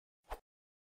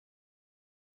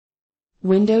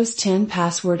Windows 10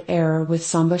 password error with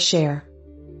Samba share.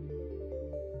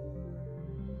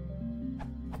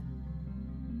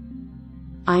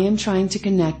 I am trying to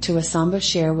connect to a Samba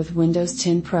share with Windows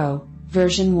 10 Pro,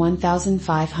 version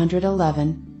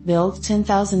 1511, build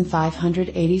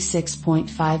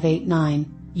 10586.589,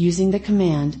 using the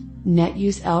command,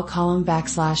 netuse l column / my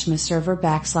server /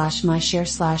 my share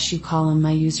 / u column my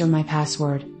user my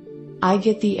password. I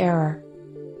get the error.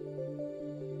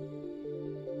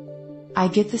 I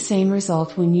get the same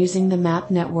result when using the map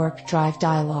network drive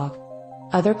dialog.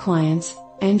 Other clients,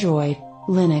 Android,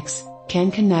 Linux,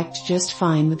 can connect just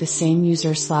fine with the same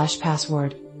user /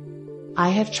 password. I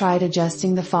have tried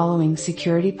adjusting the following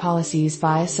security policies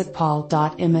via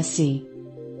secpol.msc.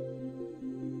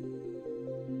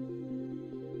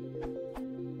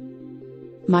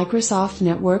 Microsoft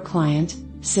Network Client,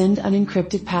 send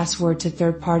unencrypted password to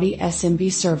third-party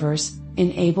SMB servers,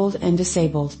 enabled and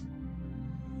disabled.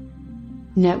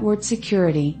 Network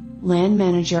Security, LAN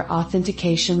Manager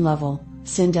Authentication Level,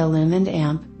 send LM and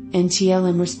AMP,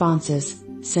 NTLM responses,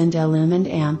 send LM and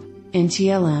AMP,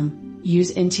 NTLM,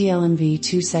 use NTLM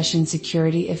v2 session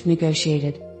security if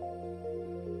negotiated.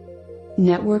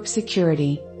 Network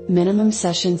Security, minimum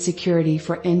session security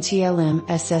for NTLM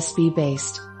SSB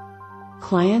based.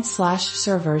 Client /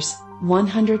 servers,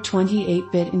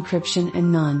 128-bit encryption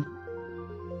and none.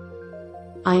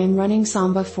 I am running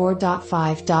Samba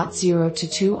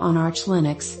 4.5.0 on Arch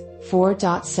Linux,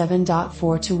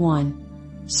 4.7.4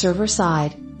 1. Server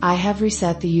side, I have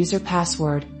reset the user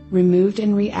password, removed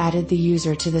and re-added the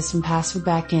user to the SIM password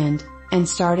backend, and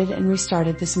started and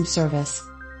restarted the SIM service.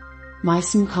 My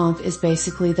SIMconf is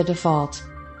basically the default.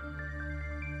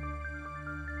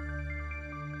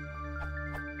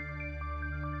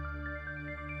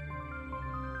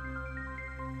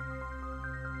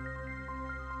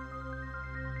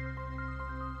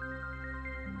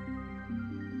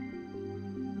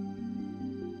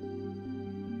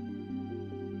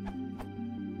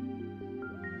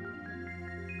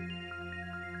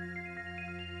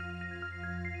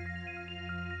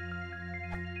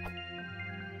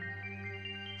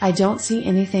 I don't see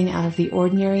anything out of the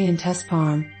ordinary in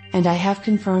TestParm, and I have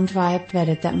confirmed via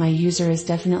Pvedit that my user is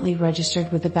definitely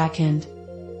registered with the backend.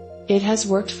 It has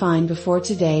worked fine before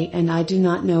today and I do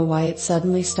not know why it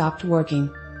suddenly stopped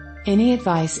working. Any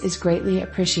advice is greatly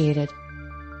appreciated.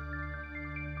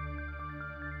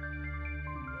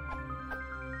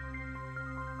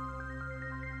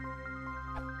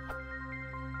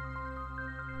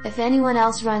 If anyone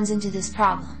else runs into this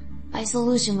problem, my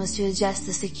solution was to adjust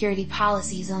the security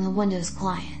policies on the Windows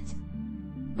client.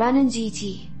 Run in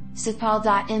GT,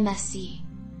 secpol.msc.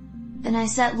 Then I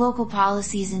set local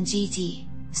policies in GT,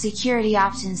 security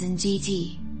options in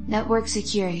GT, network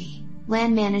security,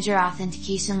 LAN manager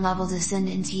authentication level to send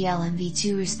NTLM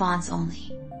v2 response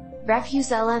only. Ref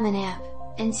use LM and AMP,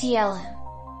 NTLM.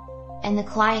 And the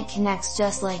client connects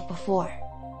just like before.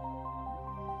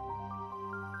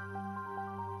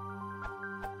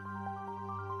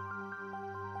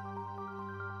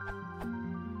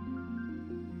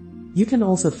 You can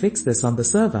also fix this on the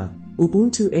server,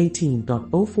 Ubuntu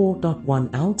 18.04.1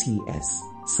 LTS,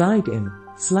 side in,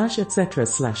 /etc/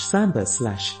 /samba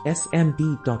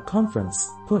 /smb.conference,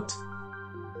 put.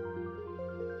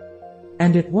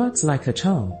 And it works like a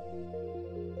charm.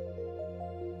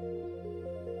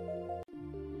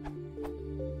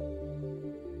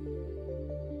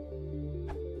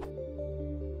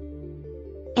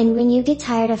 And when you get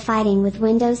tired of fighting with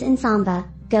Windows and Samba,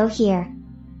 go here.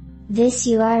 This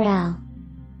URL.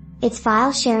 It's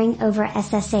file sharing over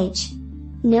SSH.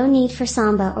 No need for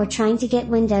Samba or trying to get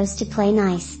Windows to play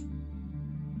nice.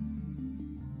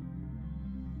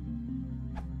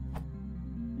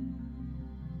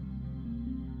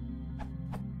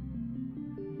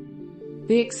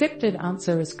 The accepted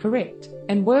answer is correct,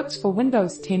 and works for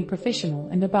Windows 10 Professional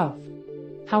and above.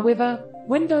 However,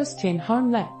 Windows 10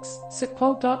 Home lacks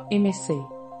secpol.msc,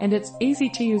 and its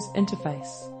easy-to-use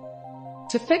interface.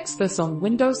 To fix this on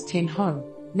Windows 10 Home,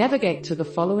 navigate to the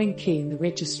following key in the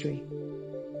registry.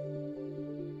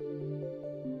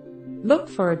 Look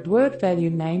for a word value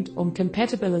named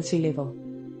compatibility level.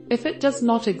 If it does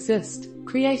not exist,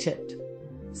 create it.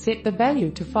 Set the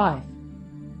value to 5.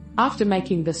 After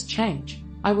making this change,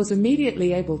 I was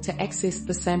immediately able to access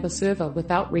the Samba server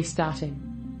without restarting.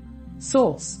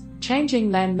 Source: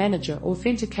 changing LAN manager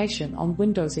authentication on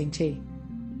Windows NT.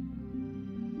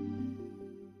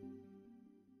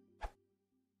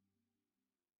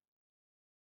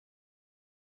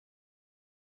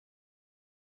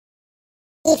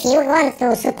 If you want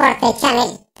to support the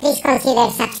channel, please consider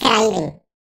subscribing.